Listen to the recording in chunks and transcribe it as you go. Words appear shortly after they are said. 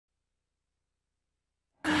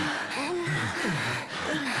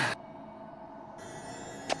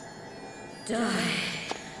Die.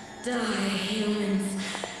 Die, humans.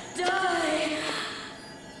 Die!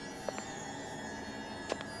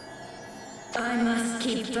 I must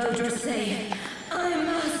keep Vodra safe. I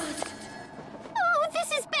must. Oh,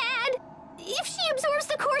 this is bad! If she absorbs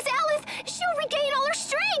the core's Alice, she'll regain all her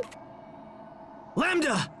strength!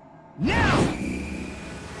 Lambda! Now!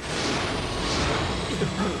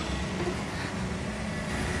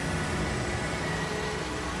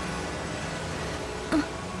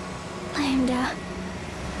 Lambda.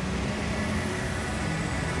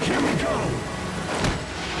 Here we go!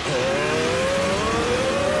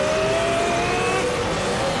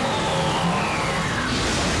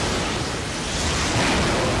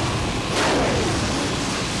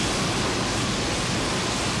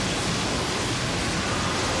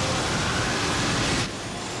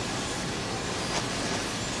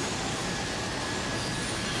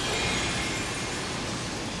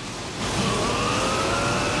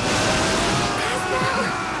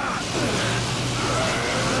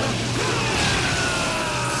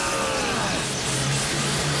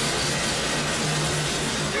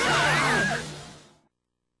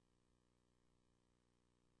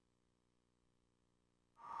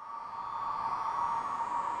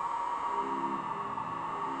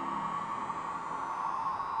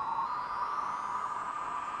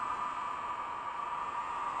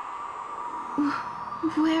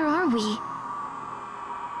 Where are we?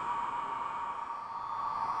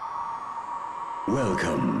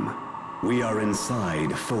 Welcome. We are inside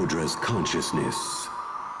Fodra's consciousness.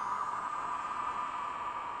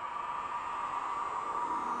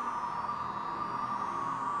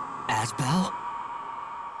 Asbel?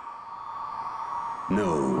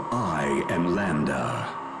 No, I am Lambda.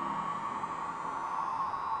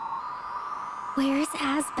 Where's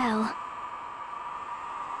Asbel?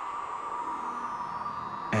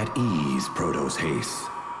 At ease, Protos Haste.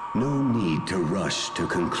 No need to rush to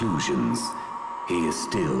conclusions. He is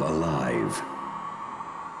still alive.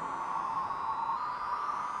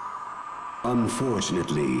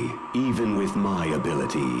 Unfortunately, even with my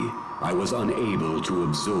ability, I was unable to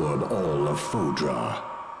absorb all of Fodra.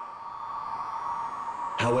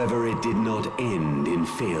 However, it did not end in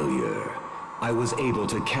failure. I was able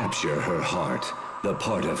to capture her heart, the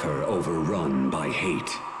part of her overrun by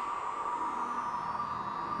hate.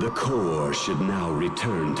 The core should now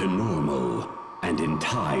return to normal, and in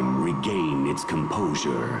time regain its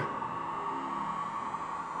composure.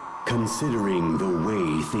 Considering the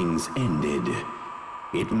way things ended,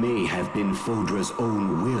 it may have been Fodra's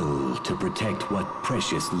own will to protect what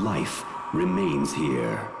precious life remains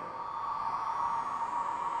here.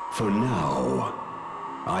 For now,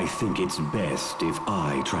 I think it's best if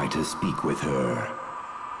I try to speak with her.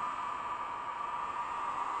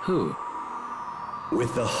 Who?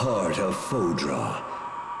 With the heart of Fodra,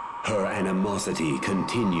 her animosity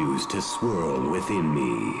continues to swirl within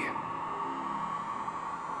me.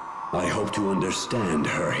 I hope to understand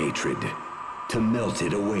her hatred, to melt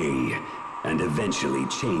it away, and eventually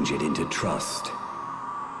change it into trust.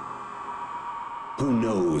 Who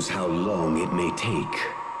knows how long it may take?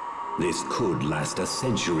 This could last a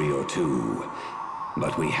century or two,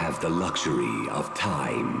 but we have the luxury of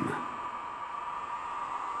time.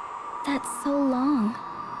 That's so long.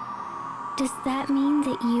 Does that mean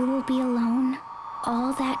that you will be alone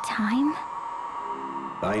all that time?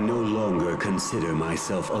 I no longer consider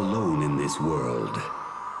myself alone in this world.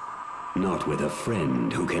 Not with a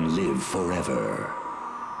friend who can live forever.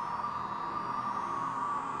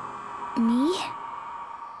 Me?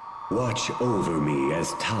 Watch over me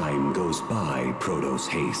as time goes by, Protos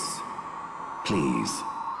Haste. Please,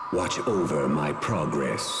 watch over my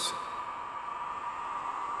progress.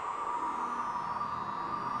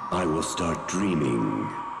 I will start dreaming,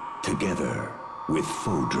 together with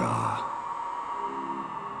Fodra.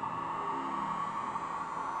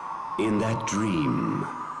 In that dream,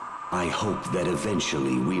 I hope that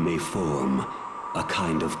eventually we may form a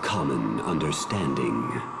kind of common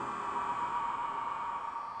understanding.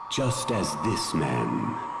 Just as this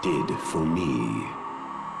man did for me.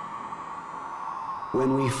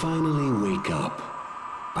 When we finally wake up,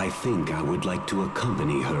 I think I would like to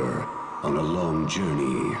accompany her on a long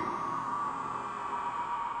journey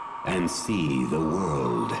and see the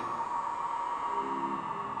world.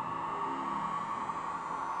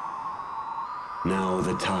 Now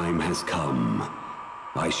the time has come.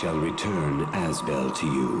 I shall return Asbel to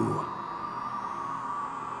you.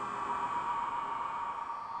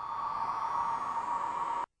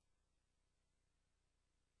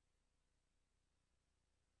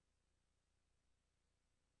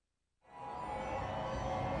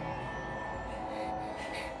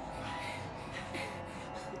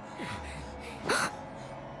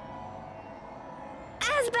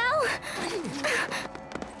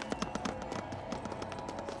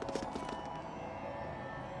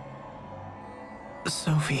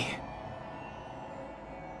 Sophie.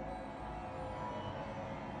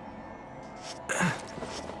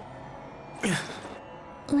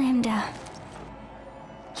 Lambda.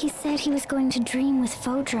 He said he was going to dream with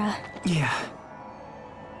Fodra. Yeah.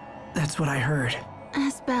 That's what I heard.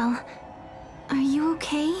 Asbel, are you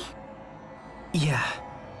okay? Yeah.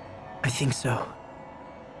 I think so.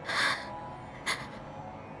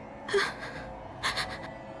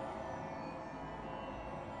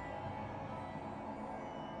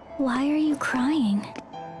 Why are you crying?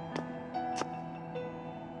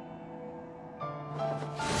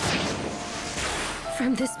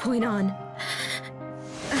 From this point on,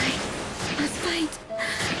 I must fight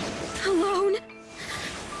alone,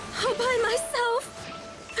 all by myself,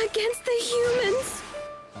 against the humans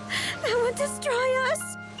that would destroy us.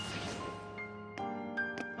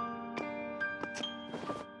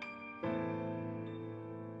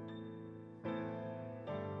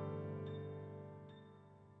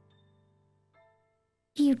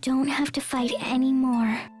 You don't have to fight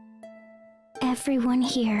anymore. Everyone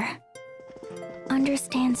here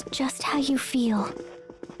understands just how you feel.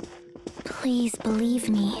 Please believe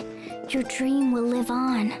me, your dream will live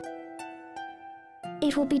on.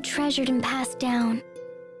 It will be treasured and passed down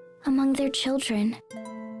among their children.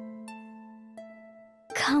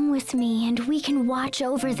 Come with me and we can watch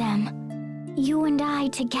over them, you and I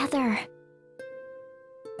together.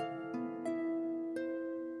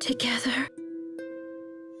 Together.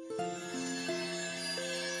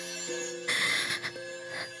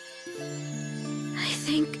 I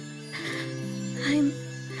think I'm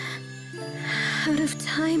out of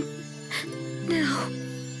time now.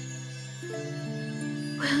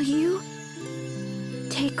 Will you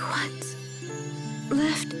take what's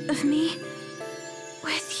left of me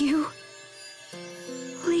with you?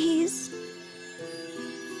 Please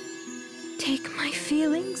take my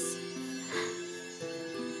feelings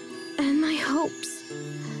and my hopes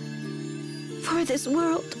for this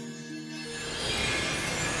world.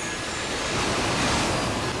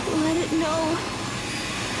 Let it know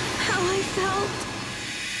how I felt.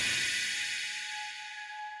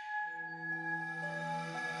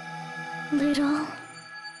 Little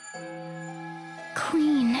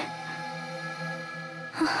Queen.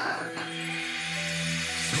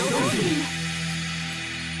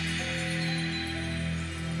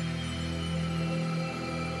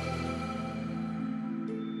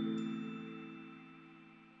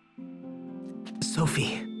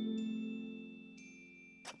 Sophie.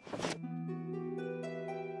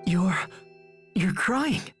 You're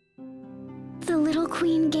crying. The little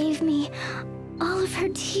queen gave me all of her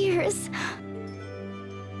tears.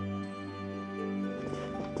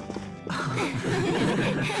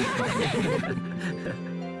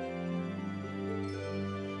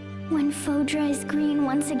 When Fodra is green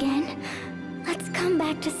once again, let's come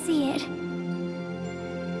back to see it.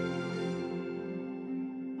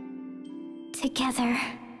 Together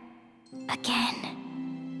again.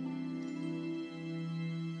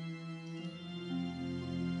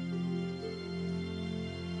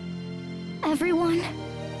 Everyone,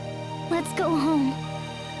 let's go home.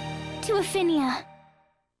 To Aphinia.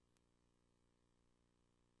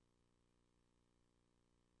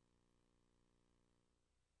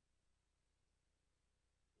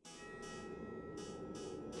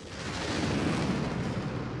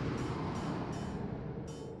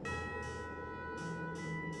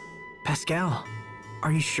 Pascal,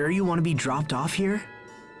 are you sure you want to be dropped off here?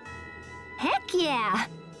 Heck yeah!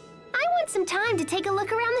 I want some time to take a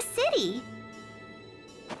look around the city.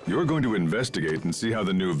 You're going to investigate and see how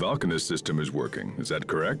the new Valkanist system is working, is that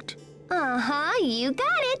correct? Uh-huh, you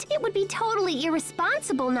got it. It would be totally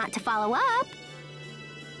irresponsible not to follow up.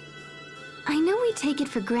 I know we take it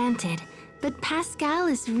for granted, but Pascal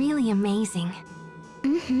is really amazing.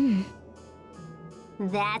 Mm-hmm.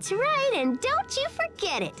 That's right, and don't you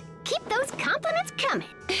forget it. Keep those compliments coming.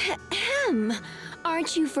 Ahem.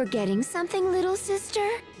 Aren't you forgetting something, little sister?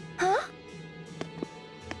 Huh?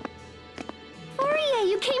 Foria,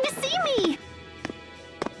 you came to see me!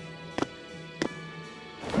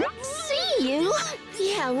 See you?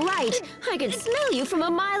 Yeah, right. I can smell you from a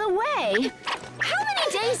mile away. How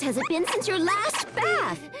many days has it been since your last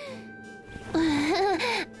bath?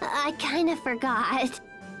 I kinda forgot.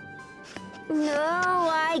 No,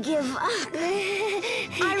 I give up.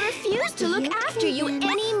 I refuse to look after you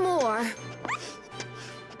anymore.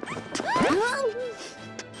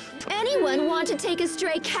 Anyone want to take a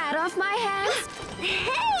stray cat off my hands?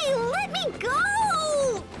 Hey, let me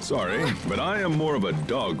go! Sorry, but I am more of a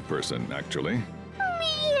dog person, actually.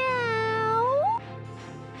 Meow.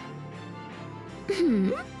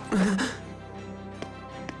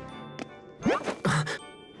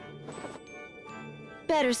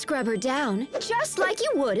 better scrub her down, just like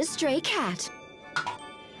you would a stray cat.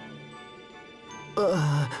 Meow!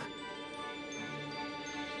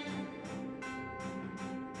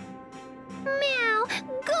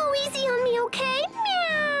 Go easy on me, okay?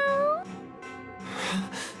 Meow!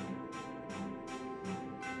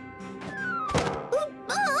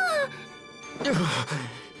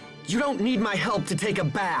 You don't need my help to take a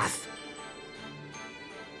bath.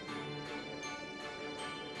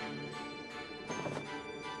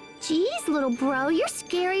 Jeez, little bro, you're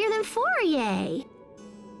scarier than Fourier.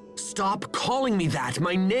 Stop calling me that.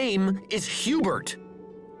 My name is Hubert.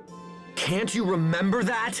 Can't you remember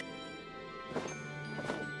that?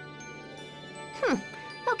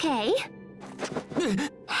 Okay.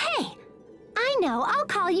 Hey! I know, I'll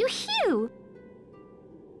call you Hugh.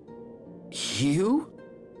 Hugh?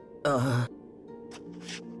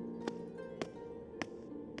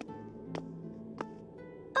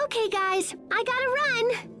 Okay, guys, I gotta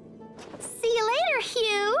run. See you later,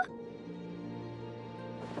 Hugh.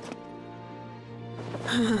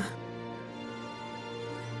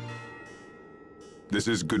 This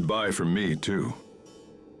is goodbye from me, too.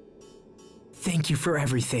 Thank you for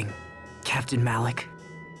everything, Captain Malik.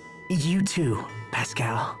 You too,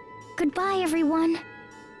 Pascal. Goodbye, everyone.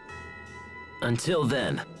 Until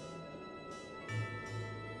then.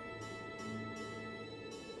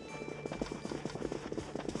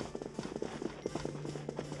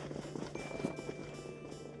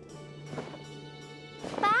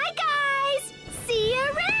 Bye, guys. See you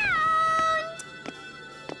around.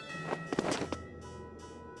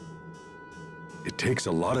 It takes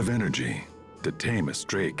a lot of energy to tame a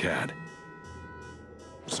stray cat.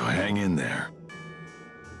 So hang in there.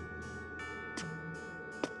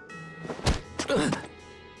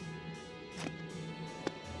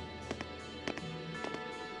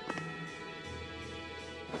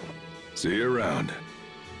 See you around.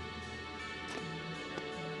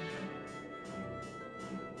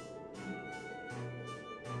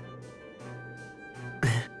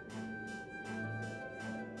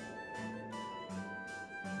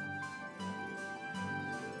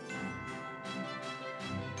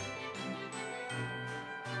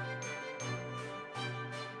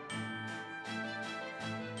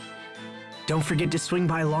 Don't forget to swing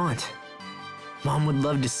by Lant. Mom would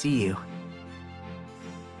love to see you.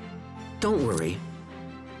 Don't worry.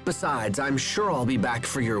 Besides, I'm sure I'll be back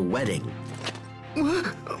for your wedding.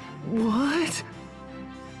 What?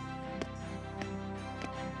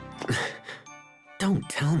 Don't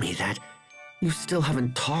tell me that. You still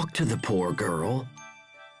haven't talked to the poor girl.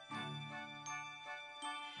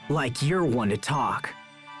 Like you're one to talk.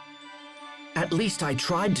 At least I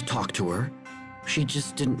tried to talk to her. She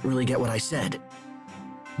just didn't really get what I said.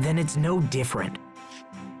 Then it's no different.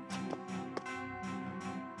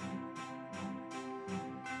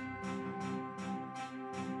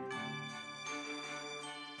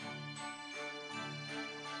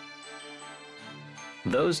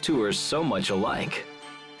 Those two are so much alike,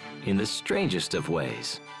 in the strangest of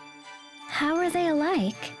ways. How are they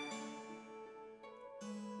alike?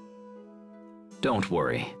 Don't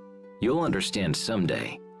worry, you'll understand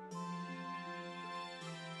someday.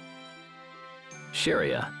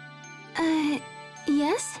 Sharia,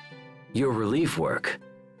 Yes? your relief work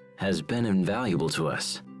has been invaluable to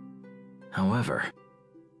us. However,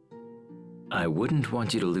 I wouldn't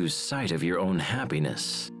want you to lose sight of your own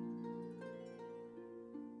happiness.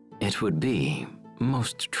 It would be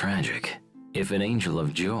most tragic if an angel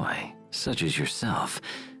of joy, such as yourself,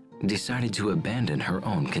 decided to abandon her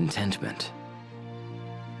own contentment.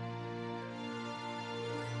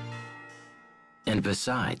 And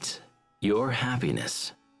besides, your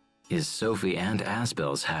happiness is Sophie and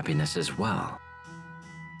Asbel's happiness as well.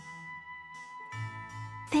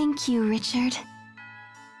 Thank you, Richard.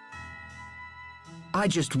 I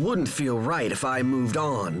just wouldn't feel right if I moved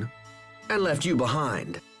on and left you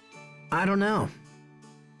behind. I don't know.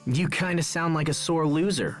 You kind of sound like a sore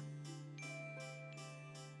loser.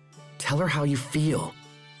 Tell her how you feel.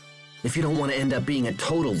 If you don't want to end up being a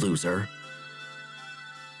total loser.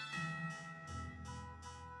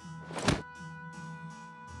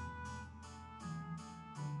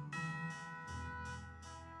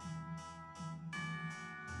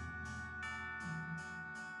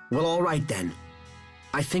 Well, all right then.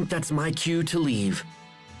 I think that's my cue to leave.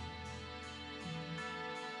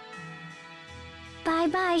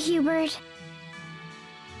 Bye-bye, Hubert.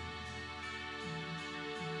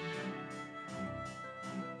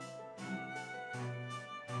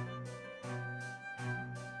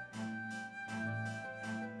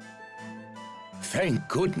 Thank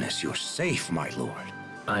goodness you're safe, my lord.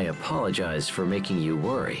 I apologize for making you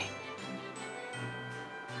worry.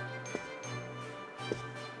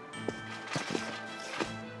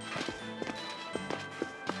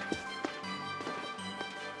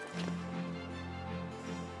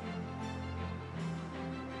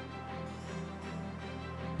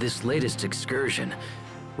 this latest excursion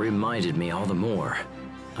reminded me all the more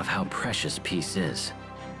of how precious peace is.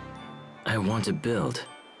 I want to build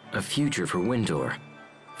a future for Windor,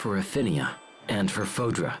 for Affinia, and for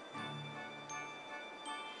Fodra.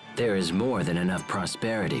 There is more than enough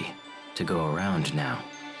prosperity to go around now.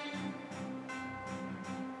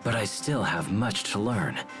 But I still have much to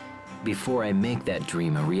learn before I make that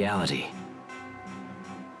dream a reality.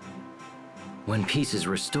 When peace is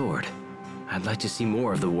restored, I'd like to see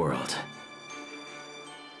more of the world.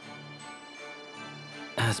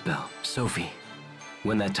 Asbel, Sophie,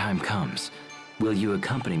 when that time comes, will you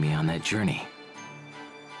accompany me on that journey?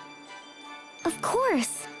 Of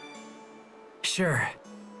course. Sure.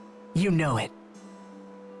 You know it.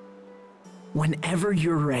 Whenever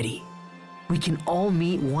you're ready, we can all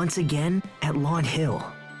meet once again at Lawn Hill.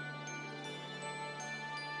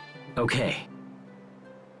 Okay.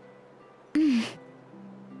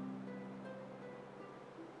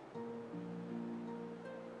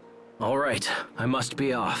 All right, I must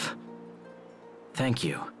be off. Thank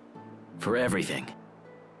you for everything.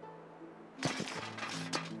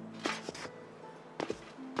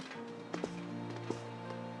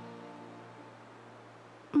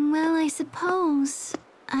 Well, I suppose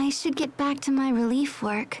I should get back to my relief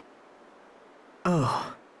work.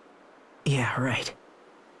 Oh. Yeah, right.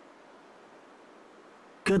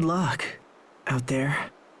 Good luck out there.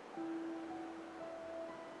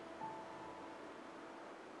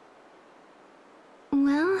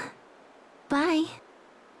 Well, bye.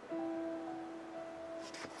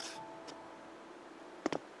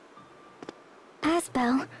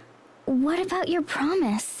 Asbel, what about your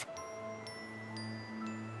promise?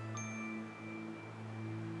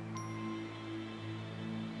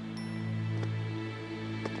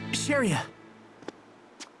 Sheria!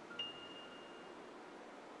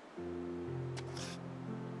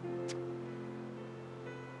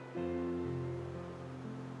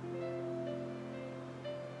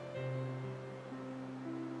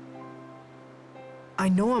 I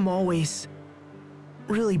know I'm always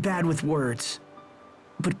really bad with words,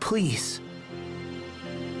 but please,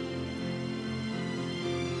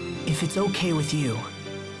 if it's okay with you,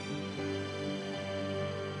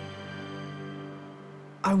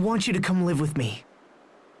 I want you to come live with me.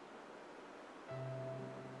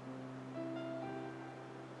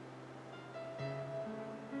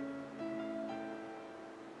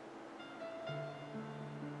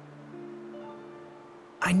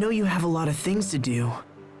 I know you have a lot of things to do,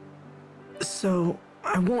 so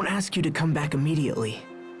I won't ask you to come back immediately.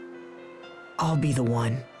 I'll be the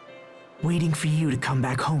one, waiting for you to come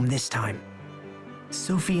back home this time.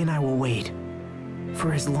 Sophie and I will wait,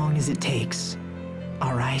 for as long as it takes,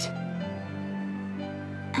 all right?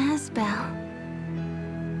 Asbel.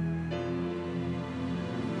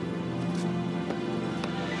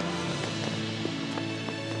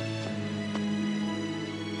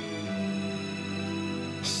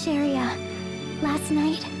 Sheria, last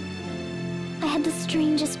night, I had the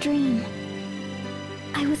strangest dream.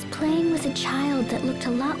 I was playing with a child that looked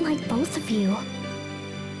a lot like both of you.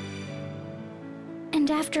 And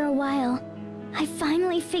after a while, I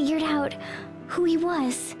finally figured out who he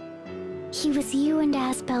was. He was you and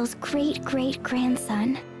Asbel's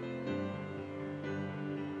great-great-grandson.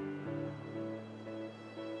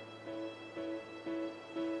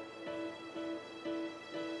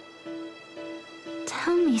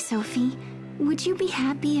 Tell me, Sophie, would you be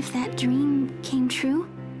happy if that dream came true?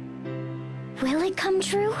 Will it come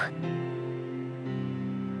true?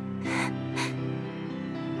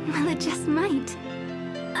 Well, it just might.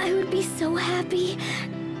 I would be so happy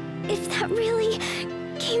if that really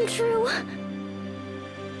came true.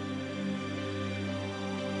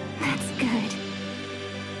 That's good.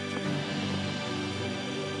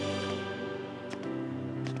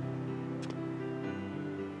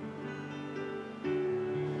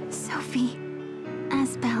 Sophie,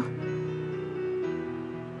 Asbel,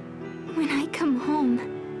 when I come home,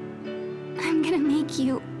 I'm gonna make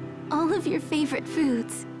you all of your favorite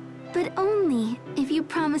foods, but only if you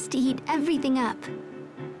promise to eat everything up.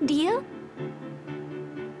 Deal?